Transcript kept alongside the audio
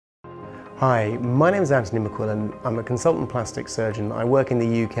Hi, my name is Anthony MacQuillan. I'm a consultant plastic surgeon. I work in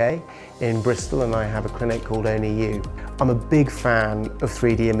the UK, in Bristol, and I have a clinic called Only You. I'm a big fan of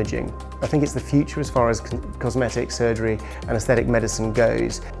 3D imaging. I think it's the future as far as cosmetic surgery and aesthetic medicine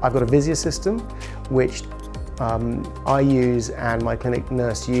goes. I've got a VISIA system, which I use and my clinic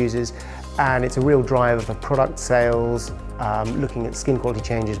nurse uses, and it's a real driver for product sales, looking at skin quality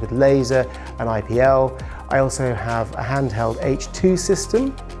changes with laser and IPL. I also have a handheld H2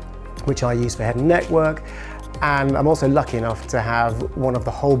 system, which I use for head and neck work, and I'm also lucky enough to have one of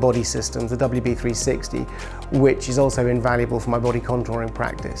the whole body systems, the WB360, which is also invaluable for my body contouring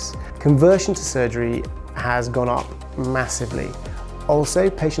practice. Conversion to surgery has gone up massively. Also,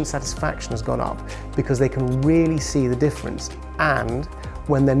 patient satisfaction has gone up because they can really see the difference, and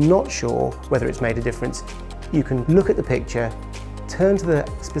when they're not sure whether it's made a difference, you can look at the picture, turn to the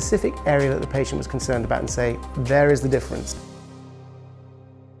specific area that the patient was concerned about and say, there is the difference.